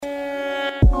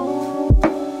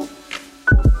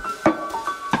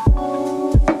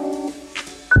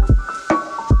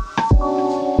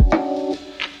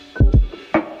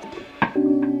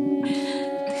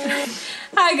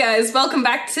guys, welcome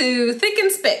back to Thick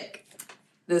and Spick.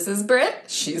 This is Britt.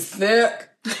 She's thick.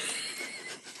 And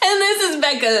this is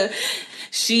Becca.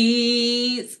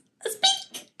 She's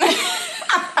Speak.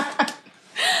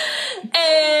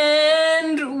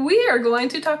 And we are going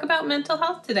to talk about mental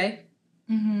health today.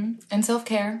 Mm-hmm. And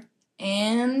self-care.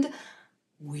 And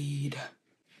weed.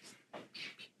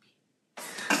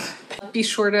 Be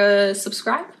sure to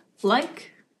subscribe,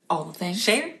 like, all the things.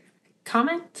 share,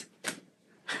 comment.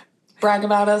 Brag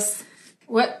about us.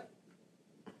 What?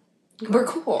 We're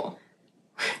cool.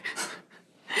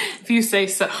 If you say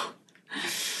so.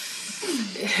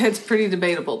 It's pretty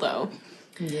debatable, though.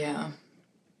 Yeah.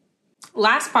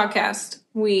 Last podcast,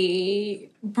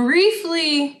 we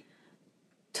briefly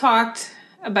talked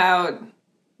about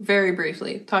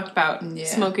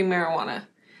smoking marijuana.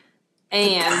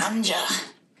 And ganja.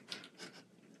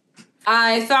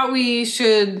 I thought we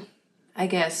should, I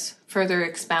guess, further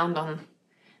expound on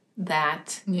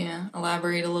that. Yeah,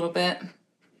 elaborate a little bit.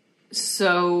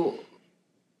 So,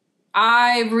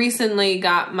 I recently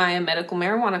got my medical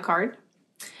marijuana card.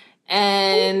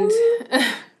 And,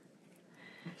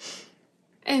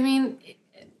 I mean,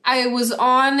 I was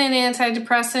on an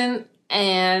antidepressant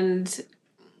and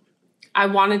I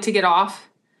wanted to get off.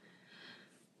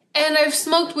 And I've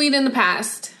smoked weed in the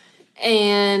past.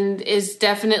 And it's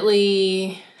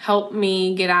definitely helped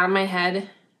me get out of my head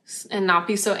and not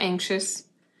be so anxious.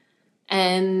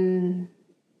 And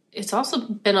it's also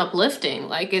been uplifting.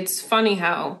 Like, it's funny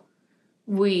how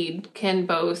weed can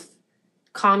both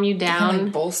calm you down. It can,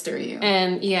 like, bolster you.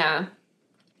 And, yeah.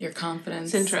 Your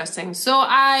confidence. It's interesting. So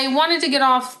I wanted to get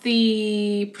off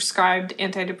the prescribed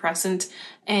antidepressant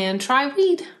and try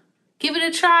weed. Give it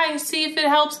a try. See if it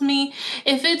helps me.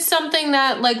 If it's something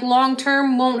that, like,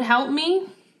 long-term won't help me,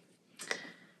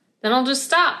 then I'll just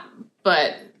stop.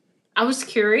 But I was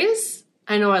curious.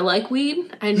 I know I like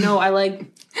weed. I know I like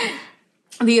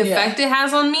the effect it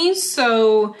has on me.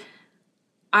 So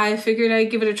I figured I'd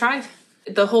give it a try.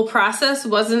 The whole process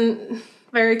wasn't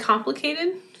very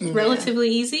complicated. Relatively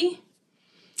easy.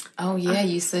 Oh, yeah.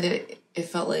 You said it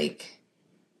felt like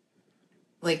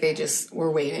they just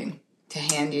were waiting to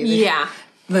hand you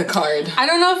the card. I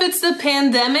don't know if it's the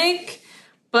pandemic,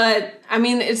 but I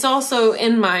mean, it's also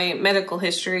in my medical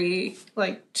history,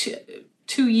 like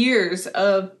 2 years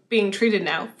of being treated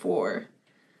now for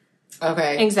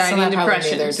anxiety and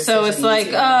depression. So it's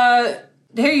like,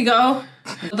 there you go.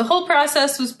 The whole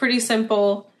process was pretty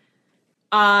simple.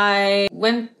 I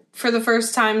went for the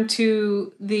first time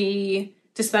to the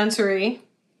dispensary.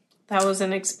 That was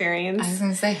an experience. I was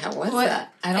going to say, how was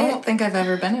that? I don't think I've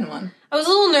ever been in one. I was a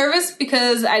little nervous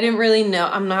because I didn't really know.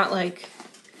 I'm not like,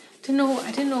 I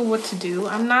didn't know what to do.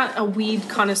 I'm not a weed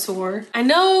connoisseur. I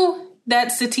know that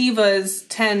sativas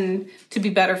tend to be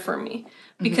better for me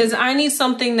because I need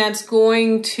something that's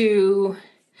going to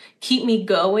keep me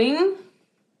going.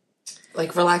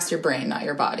 Like, relax your brain, not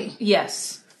your body.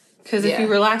 Yes. Because if you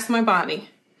relax my body,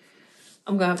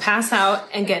 I'm going to pass out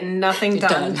and get nothing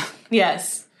done.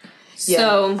 Yes. Yeah,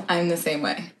 so I'm the same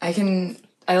way. I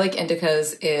like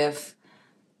indicas if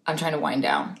I'm trying to wind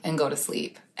down and go to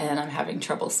sleep and I'm having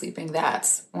trouble sleeping.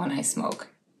 That's when I smoke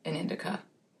an indica.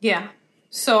 Yeah.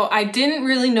 So I didn't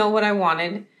really know what I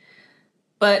wanted,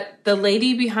 but the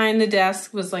lady behind the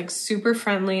desk was like super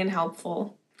friendly and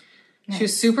helpful. Nice. She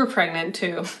was super pregnant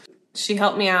too. She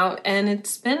helped me out and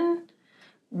it's been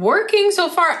working so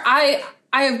far. I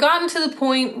have gotten to the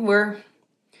point where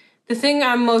the thing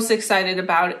I'm most excited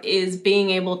about is being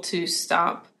able to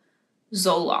stop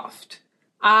Zoloft.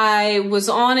 I was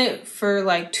on it for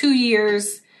like 2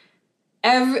 years,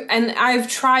 and I've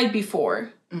tried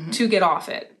before to get off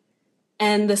it.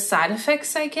 And the side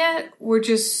effects I get were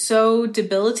just so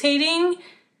debilitating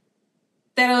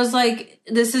that I was like,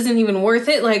 this isn't even worth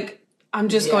it. Like, I'm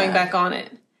just going back on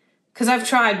it. Because I've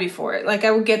tried before. Like,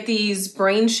 I would get these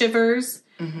brain shivers.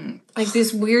 Like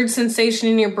this weird sensation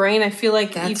in your brain. I feel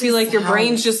like you feel like your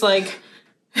brain's just like,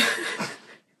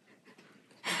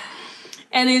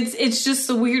 and it's just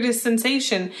the weirdest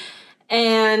sensation.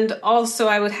 And also,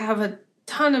 I would have a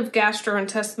ton of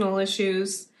gastrointestinal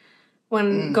issues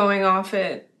when going off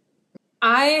it.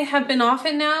 I have been off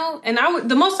it now, and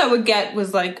the most I would get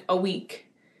was like a week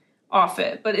off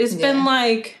it. But it's been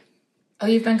like, oh,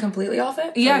 you've been completely off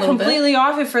it? Yeah, completely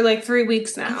off it for like 3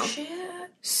 weeks now. Oh, shit.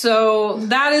 So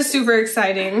that is super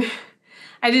exciting.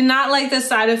 I did not like the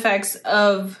side effects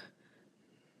of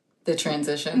the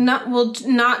transition.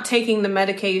 Not taking the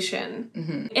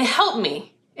medication. It helped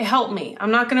me.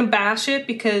 I'm not going to bash it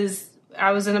because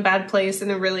I was in a bad place and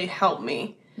it really helped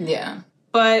me. Yeah.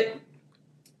 But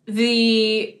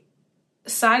the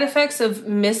side effects of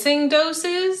missing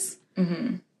doses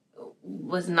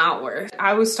was not worth.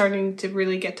 I was starting to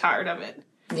really get tired of it.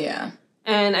 Yeah.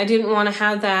 And I didn't want to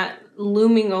have that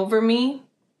looming over me.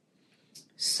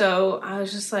 So I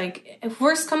was just like, if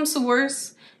worst comes to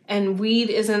worst and weed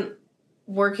isn't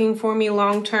working for me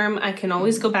long term, I can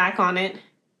always go back on it.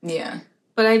 Yeah.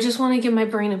 But I just want to give my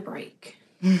brain a break.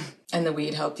 And the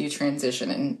weed helped you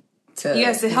transition into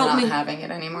yes, it helped not me having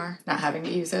it anymore, not having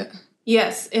to use it.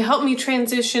 Yes, it helped me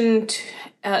transition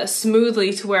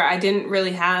smoothly to where I didn't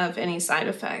really have any side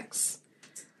effects.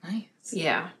 Nice.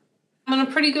 Yeah. I'm in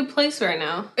a pretty good place right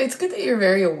now. It's good that you're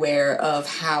very aware of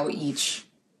how each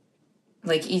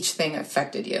thing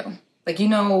affected you. Like, you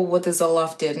know what the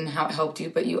Zoloft did and how it helped you,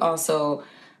 but you also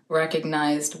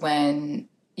recognized when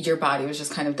your body was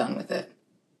just kind of done with it.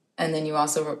 And then you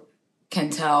also can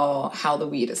tell how the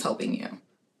weed is helping you.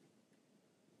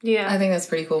 Yeah. I think that's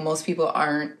pretty cool. Most people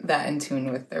aren't that in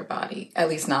tune with their body, at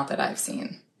least not that I've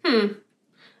seen.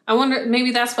 I wonder,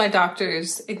 maybe that's why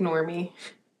doctors ignore me.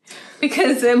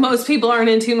 Because most people aren't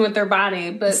in tune with their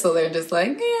body. But so they're just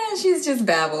like, yeah, she's just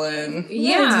babbling.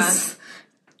 Yeah. Just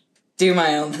do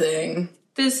my own thing.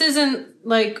 This isn't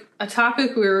like a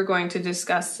topic we were going to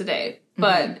discuss today,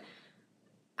 but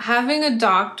having a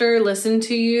doctor listen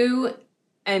to you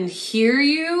and hear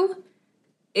you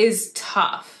is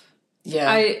tough.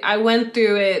 Yeah. I went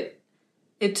through it.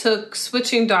 It took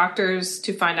switching doctors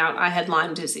to find out I had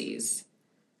Lyme disease.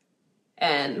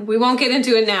 And we won't get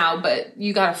into it now, but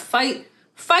you gotta fight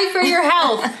for your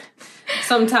health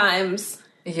sometimes.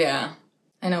 Yeah.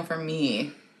 I know for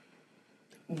me,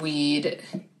 weed,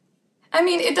 I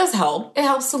mean, it does help. It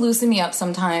helps to loosen me up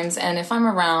sometimes. And if I'm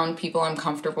around people I'm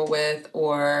comfortable with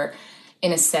or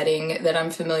in a setting that I'm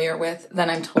familiar with, then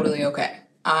I'm totally okay.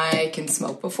 I can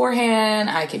smoke beforehand.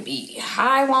 I can be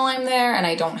high while I'm there. And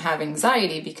I don't have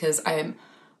anxiety because I'm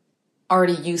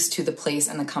already used to the place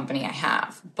and the company I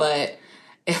have. But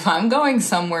if I'm going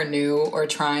somewhere new or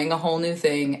trying a whole new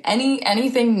thing,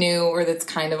 anything new or that's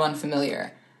kind of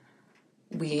unfamiliar,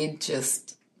 weed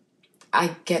just,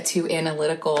 I get too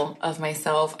analytical of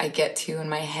myself. I get too in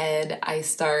my head. I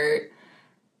start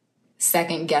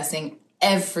second guessing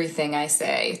everything I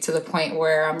say to the point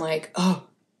where I'm like, oh,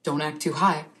 don't act too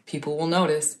high. People will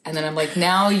notice. And then I'm like,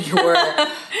 now you're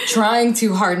trying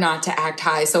too hard not to act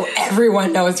high so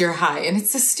everyone knows you're high. And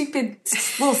it's a stupid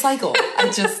little cycle.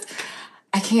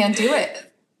 I can't do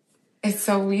it. It's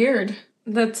so weird.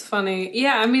 That's funny.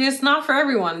 Yeah, I mean, it's not for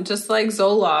everyone. Just like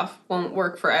Zoloft won't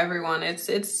work for everyone.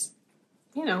 It's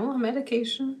you know, a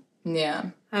medication.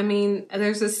 Yeah. I mean,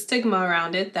 there's a stigma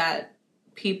around it that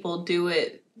people do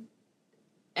it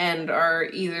and are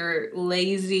either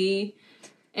lazy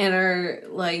and are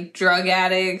like drug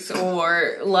addicts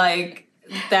or like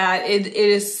that it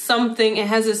is something, it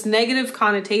has this negative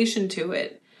connotation to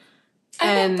it.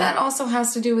 I think that also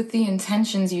has to do with the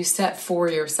intentions you set for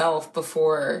yourself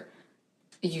before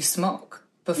you smoke,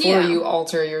 before you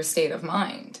alter your state of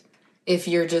mind. If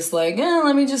you're just like,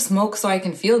 let me just smoke so I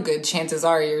can feel good, chances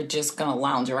are you're just going to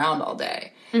lounge around all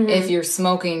day. Mm-hmm. If you're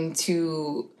smoking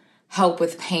to help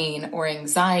with pain or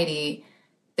anxiety,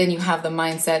 then you have the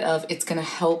mindset of it's going to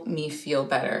help me feel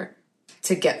better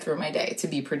to get through my day, to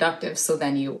be productive. So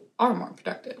then you are more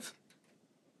productive.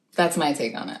 That's my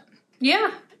take on it.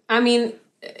 Yeah. I mean,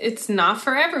 it's not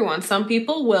for everyone. Some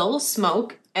people will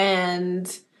smoke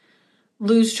and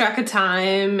lose track of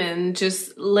time and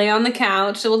just lay on the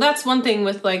couch. Well, that's one thing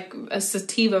with like a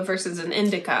sativa versus an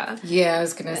indica. Yeah, I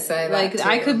was going to say that like too.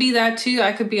 I could be that too.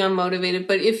 I could be unmotivated.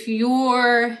 But if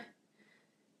you're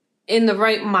in the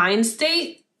right mind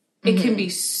state, it can be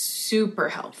super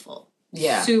helpful.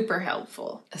 Yeah. Super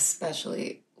helpful.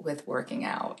 Especially with working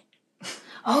out.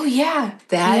 Oh yeah.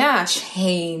 That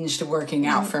changed working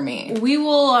out for me. We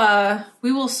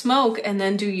will smoke and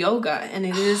then do yoga, and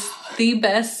it is the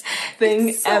best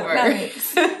thing ever.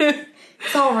 Nice.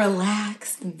 It's all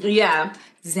relaxed. Yeah.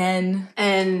 Zen.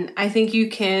 And I think you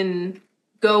can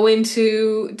go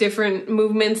into different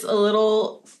movements a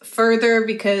little further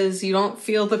because you don't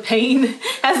feel the pain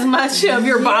as much of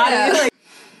your body. Like,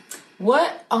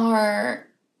 what are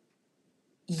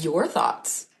your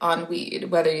thoughts on weed,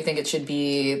 whether you think it should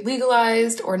be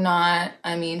legalized or not?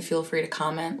 I mean, feel free to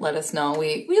comment. Let us know.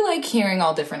 We like hearing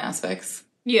all different aspects.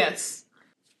 Yes.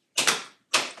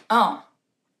 Oh.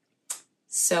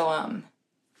 So,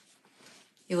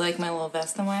 you like my little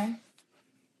vest I'm wearing?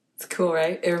 It's cool,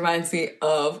 right? It reminds me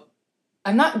of...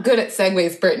 I'm not good at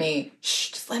segues, Brittany. Shh,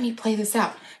 just let me play this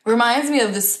out. It reminds me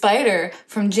of the spider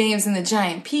from James and the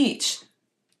Giant Peach.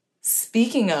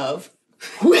 Speaking of...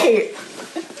 Wait!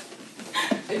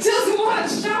 It doesn't want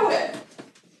to show it.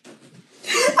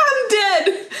 I'm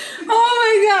dead. Oh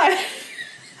my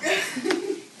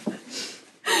god.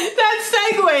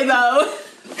 That segue, though.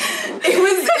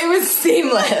 It was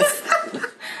seamless.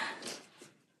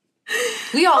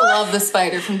 We all love the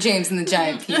spider from James and the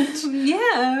Giant Peach.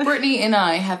 Yeah. Brittany and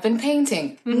I have been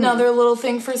painting. Another little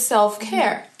thing for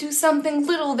self-care. Do something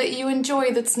little that you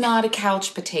enjoy that's not a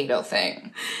couch potato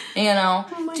thing. You know,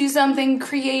 do something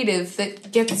creative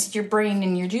that gets your brain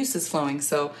and your juices flowing.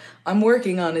 So I'm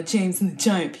working on a James and the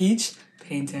Giant Peach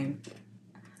painting.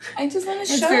 I just want to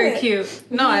show it. It's very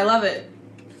cute. No, I love it.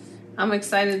 I'm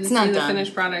excited to see the done.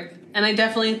 finished product. And I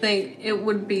definitely think it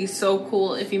would be so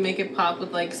cool if you make it pop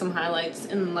with, like, some highlights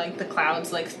in, like, the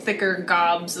clouds, like, thicker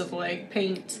gobs of, like,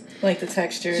 paint. Like the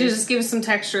textures. Just give some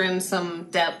texture and some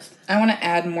depth. I want to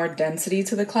add more density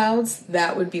to the clouds.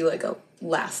 That would be, like, a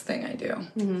last thing I do.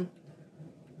 Mm-hmm.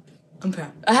 Okay.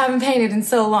 I haven't painted in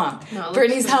so long. No,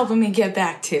 Brittany's helping me get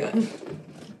back to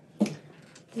it.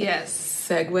 Yes.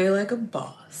 Segue like a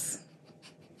boss.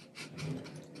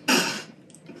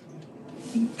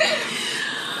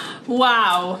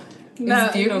 Wow.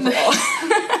 It's beautiful.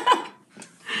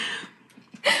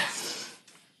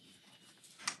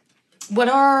 What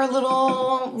are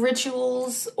little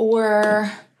rituals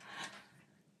or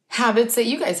habits that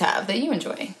you guys have that you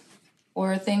enjoy?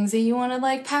 Or things that you want to,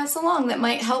 like, pass along that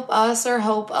might help us or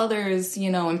help others, you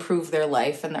know, improve their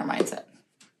life and their mindset?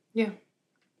 Yeah.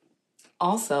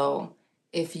 Also,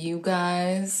 if you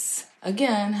guys,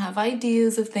 again, have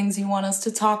ideas of things you want us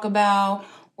to talk about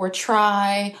or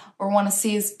try or want to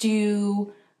see us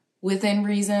do within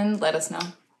reason, let us know.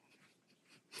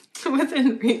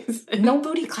 Within reason. No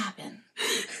booty clapping.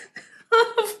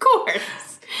 Of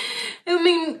course. I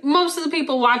mean, most of the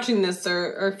people watching this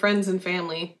are friends and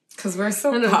family. Because we're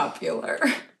so popular.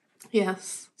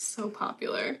 Yes, so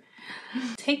popular.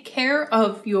 Take care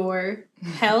of your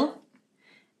health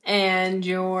and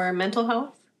your mental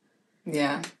health.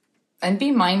 Yeah. And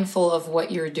be mindful of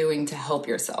what you're doing to help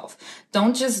yourself.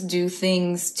 Don't just do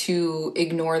things to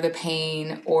ignore the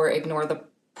pain or ignore the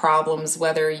problems,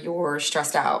 whether you're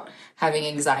stressed out, having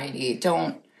anxiety.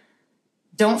 Don't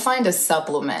find a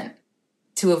supplement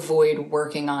to avoid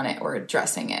working on it or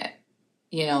addressing it.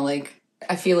 You know, like,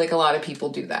 I feel like a lot of people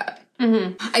do that.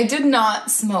 Mm-hmm. I did not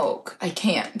smoke. I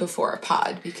can't before a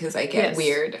pod because I get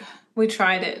weird. We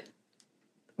tried it.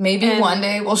 Maybe one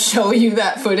day we'll show you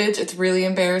that footage. It's really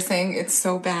embarrassing. It's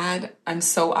so bad. I'm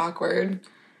so awkward.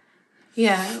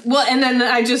 Yeah. Well, and then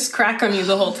I just crack on you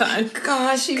the whole time.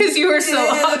 Gosh, because you were so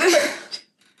awkward.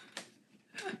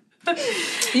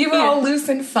 You were all loose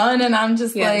and fun, and I'm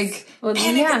just like,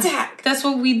 panic attack. That's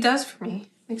what weed does for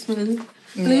me. Makes me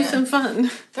loose and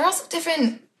fun. There are also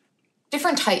different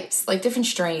types, like different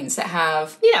strains that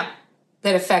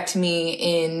affect me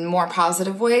in more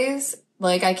positive ways.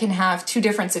 Like, I can have 2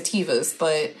 different sativas,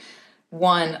 but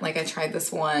one, like, I tried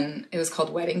this one. It was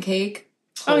called Wedding Cake.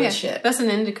 Holy shit. That's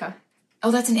an indica. Oh,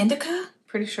 that's an indica?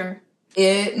 Pretty sure.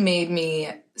 It made me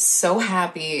so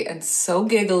happy and so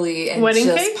giggly and Wedding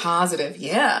just cake? positive.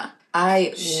 Yeah.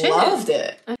 I loved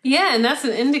it. Yeah, and that's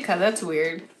an indica. That's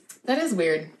weird. That is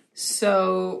weird.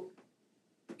 So,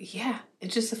 yeah,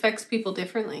 it just affects people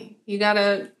differently. You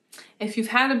gotta, if you've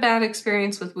had a bad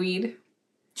experience with weed,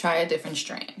 try a different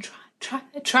strain.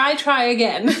 Try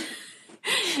again.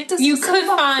 You could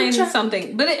find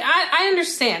something. But I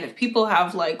understand if people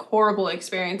have, like, horrible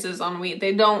experiences on weed,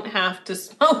 they don't have to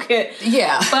smoke it.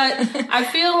 Yeah. But I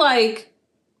feel like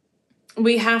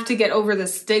we have to get over the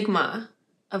stigma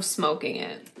of smoking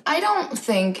it. I don't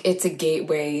think it's a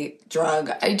gateway drug.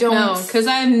 I don't. No, because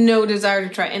I have no desire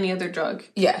to try any other drug.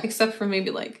 Yeah. Except for maybe,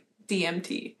 like,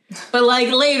 DMT. But,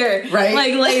 like, later. Right?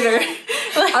 Like, later.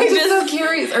 Like, I'm just so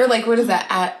curious. Or, like, what is that?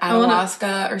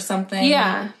 Ayahuasca or something?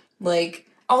 Yeah. Like,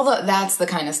 that's the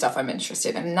kind of stuff I'm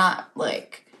interested in. Not,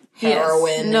 like, heroin.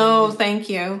 Yes. No, thank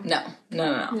you. No.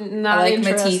 Not I like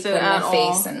interested my teeth and at my all.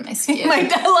 face and my skin. I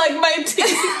like my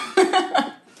teeth.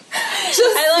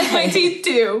 I like my teeth,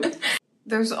 too.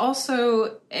 There's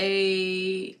also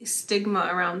a stigma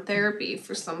around therapy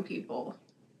for some people.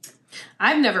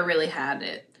 I've never really had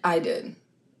it. I did.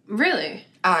 Really?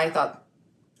 I thought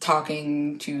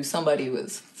talking to somebody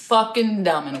was fucking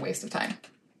dumb and a waste of time.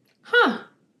 Huh.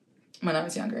 When I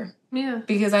was younger. Yeah.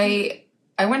 Because I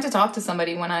went to talk to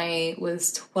somebody when I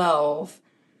was 12,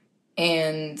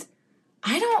 and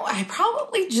I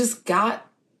probably just got,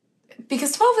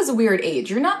 because 12 is a weird age.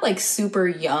 You're not, like, super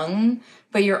young,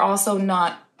 but you're also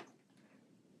not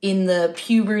in the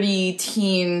puberty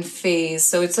teen phase.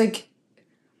 So it's like,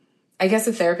 I guess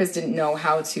the therapist didn't know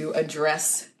how to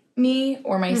address me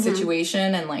or my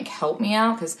situation and, like, help me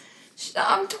out, because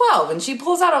I'm 12 and she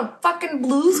pulls out a fucking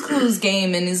Blue's Clues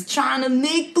game and is trying to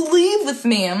make believe with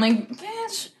me. I'm like,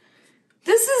 bitch,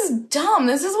 this is dumb.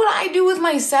 This is what I do with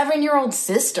my 7-year-old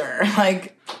sister.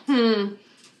 Like,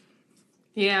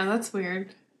 Yeah, that's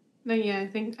weird. No, yeah,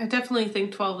 I definitely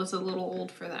think 12 is a little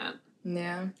old for that.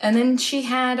 yeah. And then she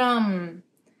had,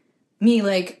 me,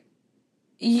 like,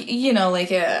 you know,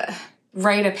 like,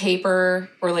 write a paper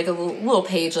or, like, a little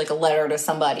page, like a letter to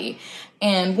somebody.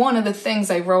 And one of the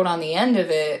things I wrote on the end of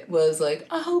it was, like,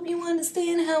 I hope you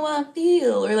understand how I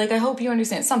feel. Or, like, I hope you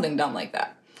understand. Something dumb like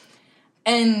that.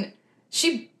 And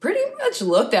she pretty much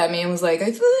looked at me and was like,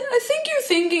 I think you're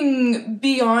thinking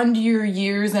beyond your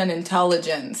years and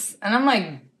intelligence. And I'm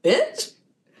like, bitch,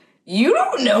 you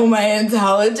don't know my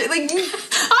intelligence. Like,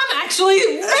 I'm actually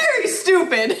very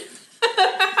stupid.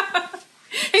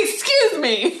 Excuse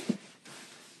me.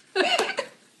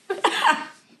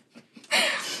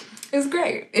 It was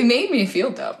great. It made me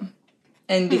feel dumb.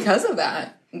 And because of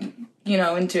that, you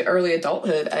know, into early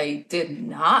adulthood, I did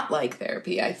not like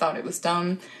therapy. I thought it was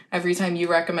dumb. Every time you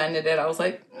recommended it, I was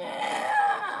like,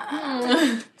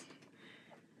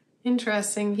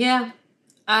 Interesting. Yeah.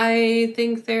 I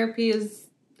think therapy is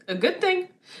a good thing,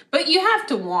 but you have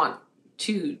to want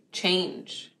to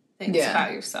change things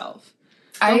about yourself.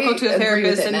 Don't go to a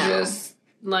therapist and just,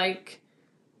 like,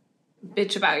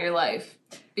 bitch about your life.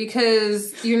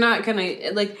 Because you're not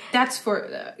gonna, like, that's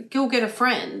for, go get a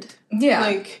friend. Yeah.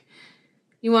 Like,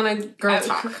 you want to girl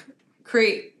talk.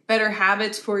 Create better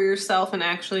habits for yourself and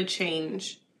actually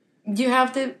change. You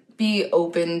have to be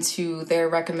open to their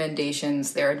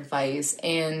recommendations, their advice,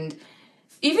 and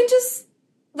even just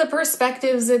the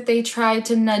perspectives that they try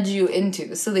to nudge you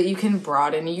into so that you can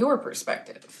broaden your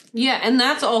perspective. Yeah, and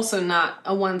that's also not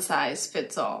a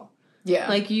one-size-fits-all. Yeah.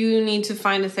 Like, you need to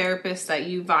find a therapist that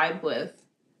you vibe with.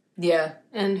 Yeah.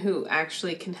 And who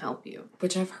actually can help you.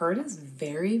 Which I've heard is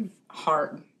very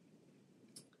hard.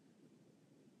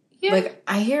 Yeah. Like,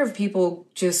 I hear of people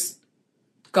just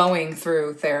going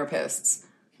through therapists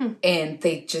and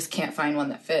they just can't find one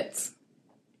that fits.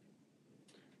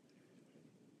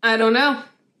 I don't know.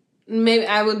 Maybe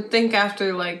I would think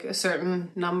after, like, a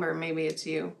certain number, maybe it's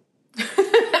you.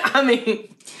 I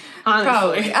mean, honestly.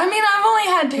 Probably. I mean, I've only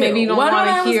had 2. Maybe you don't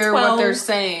want to hear 12. what they're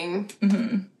saying.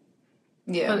 Mm-hmm.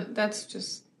 Yeah. But that's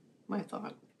just my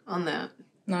thought on that.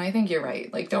 No, I think you're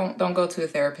right. Like, don't go to a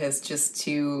therapist just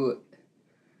to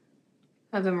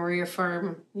have them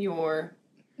reaffirm your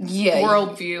Yeah.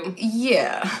 worldview.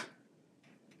 Yeah.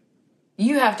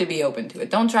 You have to be open to it.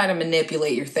 Don't try to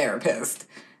manipulate your therapist.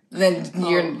 Then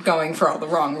you're going for all the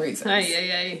wrong reasons.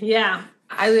 Yeah.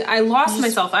 I lost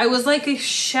myself. I was like a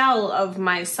shell of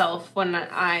myself when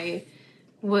I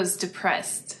was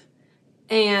depressed.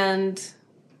 And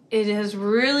it has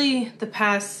really, the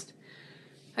past,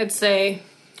 I'd say,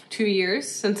 2 years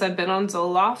since I've been on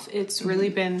Zoloft, it's really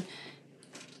been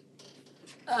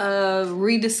a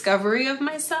rediscovery of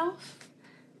myself.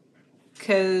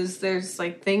 Because there's,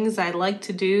 like, things I like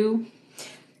to do.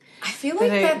 I feel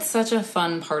like that's such a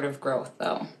fun part of growth,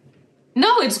 though.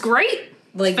 No, it's great.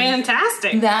 Like,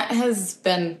 fantastic. That has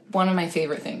been one of my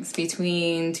favorite things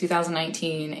between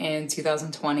 2019 and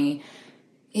 2020.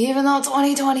 Even though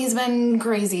 2020 has been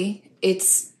crazy,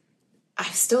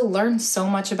 I've still learned so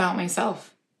much about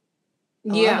myself.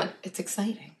 I love it. It's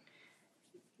exciting.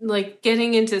 Like,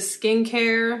 getting into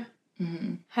skincare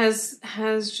has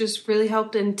just really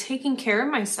helped in taking care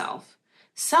of myself.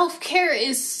 Self-care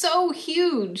is so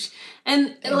huge.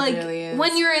 And it like, really is.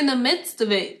 When you're in the midst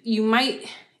of it,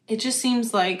 it just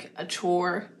seems like a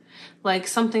chore, like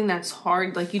something that's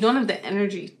hard. Like, you don't have the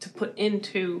energy to put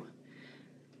into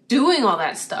doing all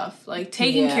that stuff, like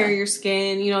taking care of your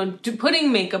skin,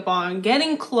 putting makeup on,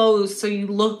 getting clothes so you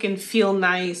look and feel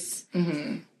nice.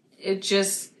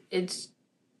 It's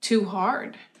too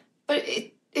hard. But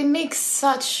it makes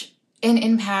such an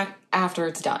impact after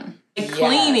it's done.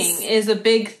 Cleaning is a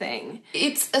big thing.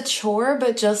 It's a chore,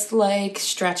 but just like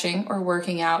stretching or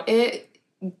working out,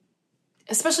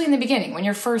 especially in the beginning, when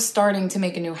you're first starting to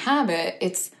make a new habit,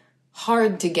 it's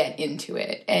hard to get into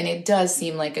it. And it does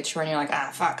seem like a chore, and you're like,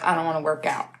 fuck, I don't want to work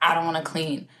out. I don't want to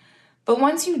clean. But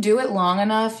once you do it long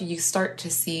enough, you start to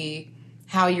see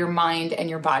how your mind and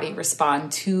your body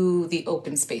respond to the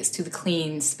open space, to the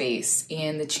clean space,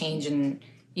 and the change in,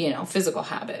 physical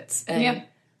habits. And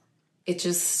it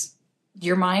just,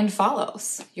 your mind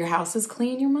follows. Your house is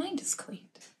clean, your mind is clean.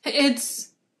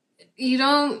 You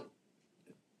don't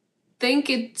think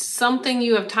it's something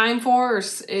you have time for, or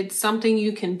it's something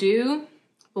you can do,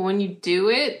 but when you do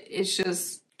it, it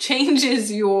just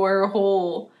changes your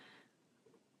whole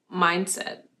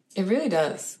mindset. It really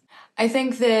does. I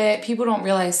think that people don't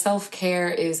realize self-care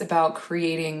is about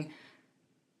creating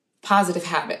positive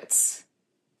habits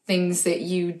things that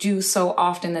you do so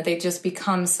often that they just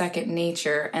become second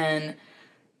nature. And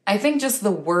I think just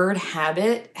the word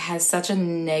habit has such a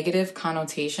negative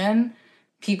connotation.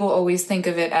 People always think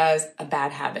of it as a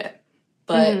bad habit.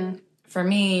 But for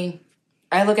me,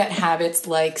 I look at habits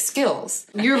like skills.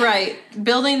 You're right.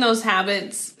 Building those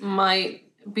habits might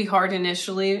be hard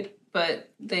initially, but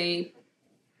they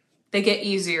get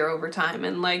easier over time.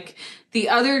 And like the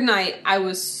other night, I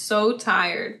was so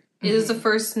tired. It is the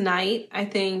first night, I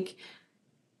think,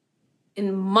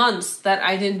 in months that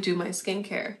I didn't do my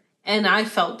skincare. And I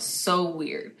felt so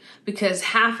weird because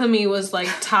half of me was like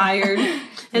tired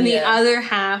and the other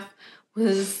half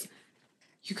was,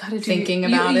 you gotta do thinking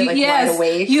about it, like wide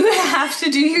awake. You have to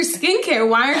do your skincare.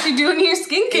 Why aren't you doing your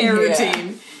skincare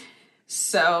routine?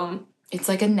 So it's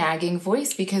like a nagging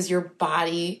voice because your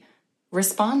body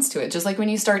responds to it. Just like when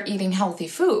you start eating healthy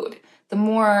food, the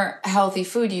more healthy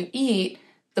food you eat,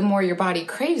 the more your body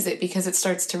craves it because it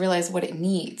starts to realize what it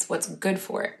needs, what's good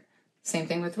for it. Same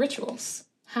thing with rituals,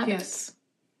 habits. Yes.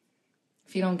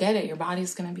 If you don't get it, your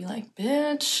body's going to be like,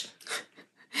 bitch.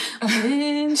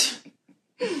 Bitch.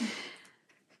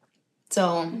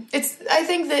 So I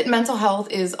think that mental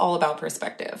health is all about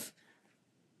perspective.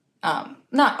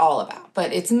 Not all about,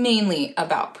 but it's mainly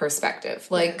about perspective.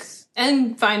 Like,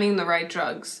 and finding the right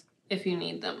drugs if you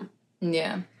need them.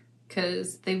 Yeah.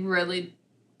 Because they really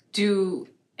do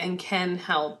and can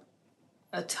help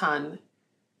a ton.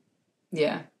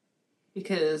 Yeah.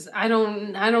 Because I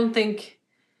don't think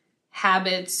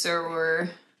habits or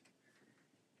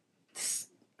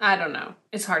I don't know.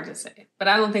 It's hard to say. But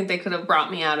I don't think they could have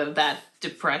brought me out of that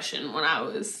depression when I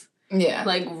was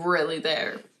like really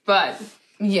there. But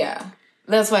yeah.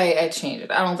 That's why I changed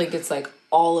it. I don't think it's like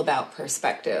all about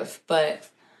perspective. But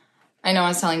I know I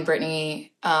was telling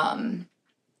Brittany,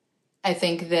 I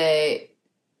think that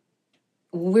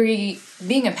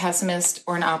being a pessimist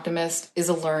or an optimist is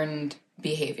a learned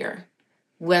behavior.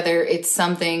 Whether it's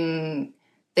something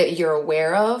that you're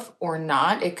aware of or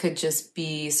not, it could just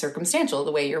be circumstantial,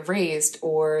 the way you're raised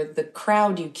or the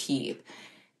crowd you keep.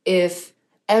 If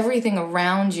everything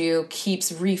around you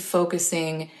keeps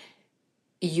refocusing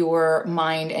your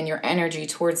mind and your energy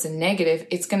towards the negative,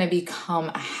 it's going to become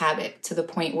a habit to the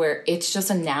point where it's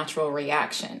just a natural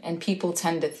reaction. And people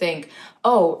tend to think,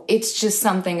 oh, it's just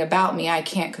something about me. I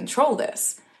can't control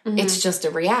this. Mm-hmm. It's just a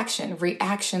reaction.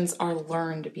 Reactions are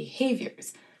learned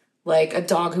behaviors. Like a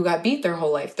dog who got beat their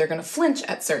whole life, they're going to flinch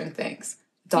at certain things.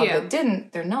 A dog that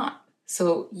didn't, they're not.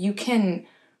 So you can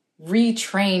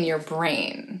retrain your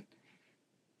brain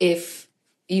if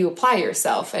you apply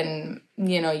yourself and,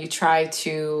 you try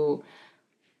to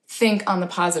think on the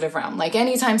positive realm. Like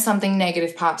anytime something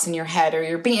negative pops in your head or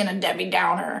you're being a Debbie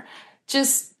Downer,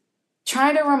 just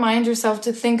try to remind yourself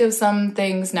to think of some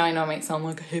things. Now I know it might sound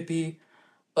like a hippie,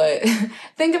 but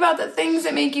think about the things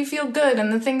that make you feel good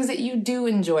and the things that you do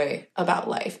enjoy about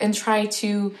life and try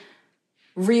to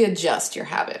readjust your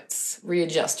habits,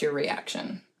 readjust your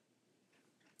reaction.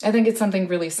 I think it's something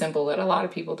really simple that a lot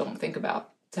of people don't think about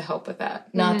to help with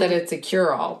that. Not that it's a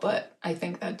cure-all, but I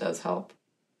think that does help.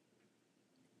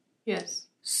 Yes.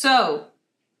 So,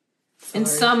 in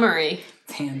summary...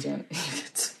 Tangent.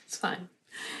 It's fine.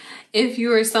 If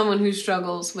you are someone who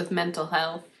struggles with mental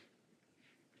health,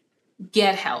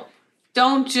 get help.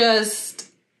 Don't just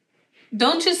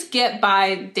get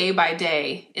by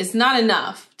day. It's not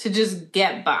enough to just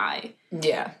get by.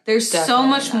 Yeah. There's so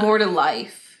much more to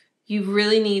life. You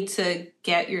really need to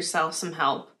get yourself some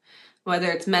help.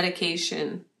 Whether it's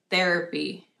medication,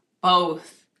 therapy,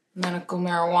 both. Medical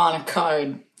marijuana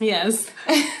card. Yes.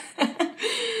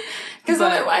 Because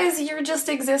otherwise you're just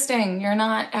existing. You're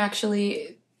not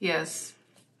actually... Yes.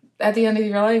 At the end of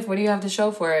your life, what do you have to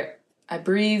show for it? I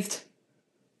breathed.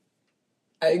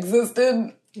 I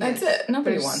existed. Yes. That's it.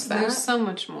 Nobody wants that. There's so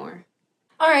much more.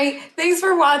 All right. Thanks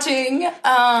for watching. We had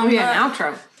an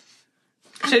outro.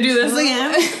 Should I do this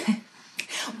again?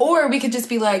 Or we could just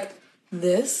be like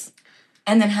this.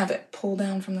 And then have it pull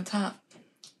down from the top.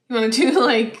 You want to do,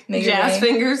 like, jazz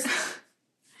fingers?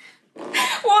 Well,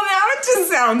 now it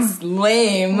just sounds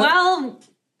lame. Well,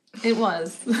 it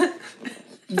was.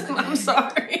 I'm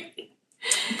sorry.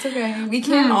 It's okay. We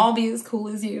can't all be as cool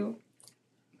as you.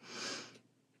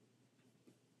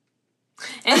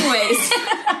 Anyways.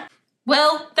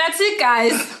 Well, that's it,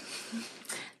 guys.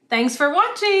 Thanks for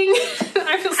watching.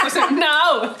 I feel so sorry.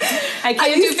 No. I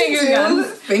can't do finger guns.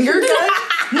 Finger guns?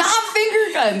 Not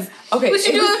finger guns. Okay. We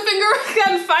should do a finger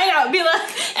gun fight out. Be like,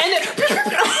 and it...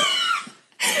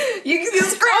 You can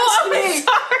scratch me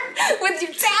with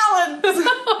your talons.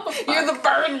 Oh, you're the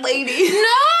bird lady. No!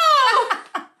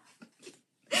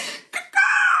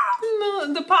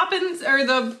 No, the poppins or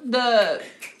the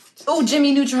Oh,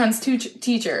 Jimmy Neutron's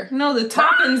teacher. No, the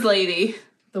Toppins lady.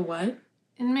 The what?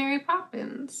 In Mary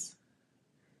Poppins.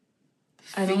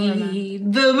 I don't remember.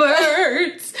 Feed the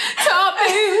birds,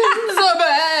 Toppins a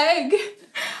bag.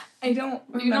 I don't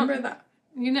remember that.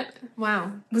 You know,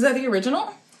 wow. Was that the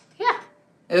original? Yeah.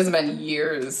 It has been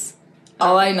years.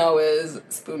 All I know is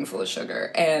spoonful of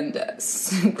sugar and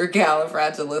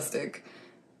supercalifragilistic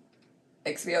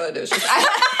expialidocious.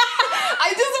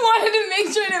 I just wanted to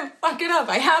make sure to fuck it up.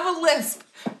 I have a lisp,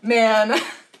 man. I'm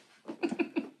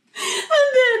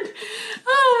dead.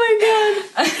 Oh my god.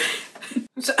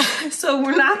 So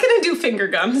we're not gonna do finger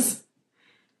guns.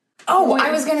 Oh,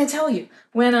 I was gonna tell you.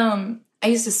 When I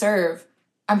used to serve,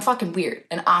 I'm fucking weird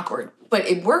and awkward, but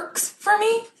it works for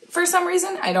me for some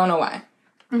reason. I don't know why.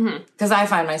 Because I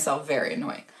find myself very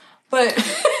annoying. But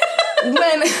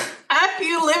when... How do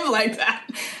you live like that?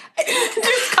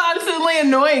 Just constantly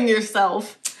annoying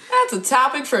yourself. That's a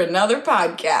topic for another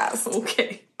podcast.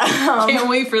 Okay. Can't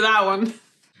wait for that one.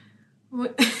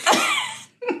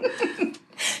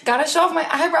 Gotta show off my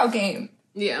eyebrow game.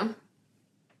 Yeah.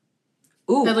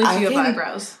 Ooh, At least you have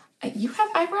eyebrows. You have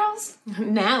eyebrows?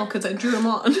 Now, because I drew them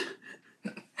on.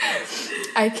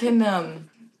 I can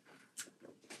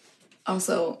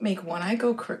also make one eye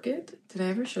go crooked. Did I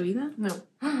ever show you that? No.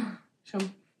 Show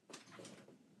me.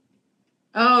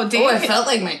 Oh, damn. Oh, I felt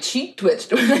like my cheek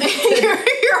twitched. Your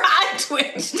eye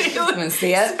twitched, dude. You wanna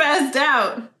see it? Spazzed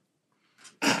out.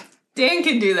 Dan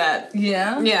can do that.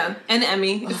 Yeah? Yeah. And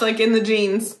Emmy. It's like in the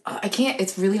genes. I can't.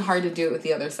 It's really hard to do it with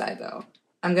the other side, though.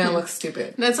 I'm gonna look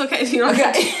stupid. That's okay. You don't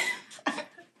Okay.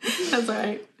 That's all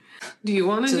right. Do you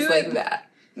want to do Just it? like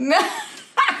that.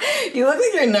 You look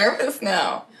like you're nervous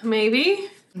now. Maybe.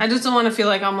 I just don't want to feel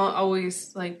like I'm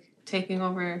always like taking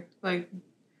over. Like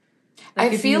I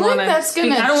if feel you like wanna that's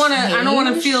gonna. I don't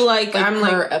want to feel like I'm per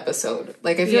like episode.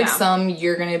 Like I feel like some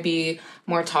you're gonna be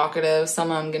more talkative,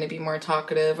 some I'm gonna be more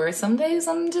talkative, or some days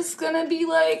I'm just gonna be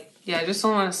like, yeah. I just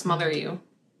don't want to smother you.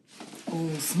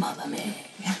 "Ooh, smother me."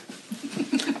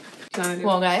 Well,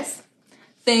 Well, guys,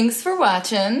 thanks for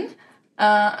watching.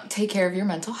 Take care of your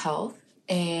mental health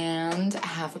and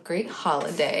have a great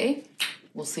holiday.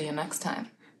 We'll see you next time.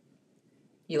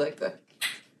 You like the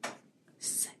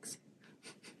sex.